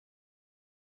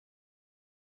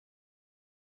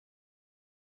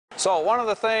So one of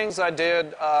the things I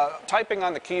did, typing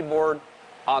on the keyboard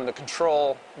on the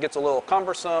control gets a little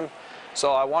cumbersome,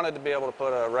 so I wanted to be able to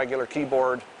put a regular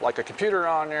keyboard like a computer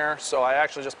on there, so I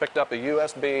actually just picked up a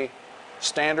USB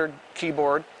standard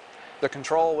keyboard. The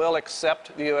control will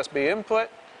accept the USB input.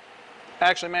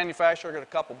 Actually, manufacturer got a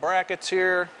couple brackets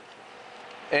here,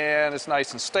 and it's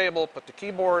nice and stable. Put the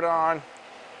keyboard on,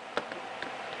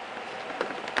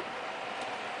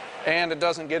 and it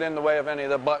doesn't get in the way of any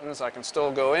of the buttons. I can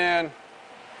still go in,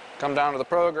 come down to the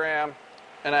program,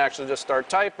 and actually just start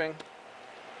typing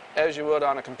as you would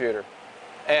on a computer.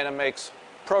 And it makes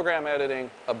program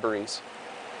editing a breeze.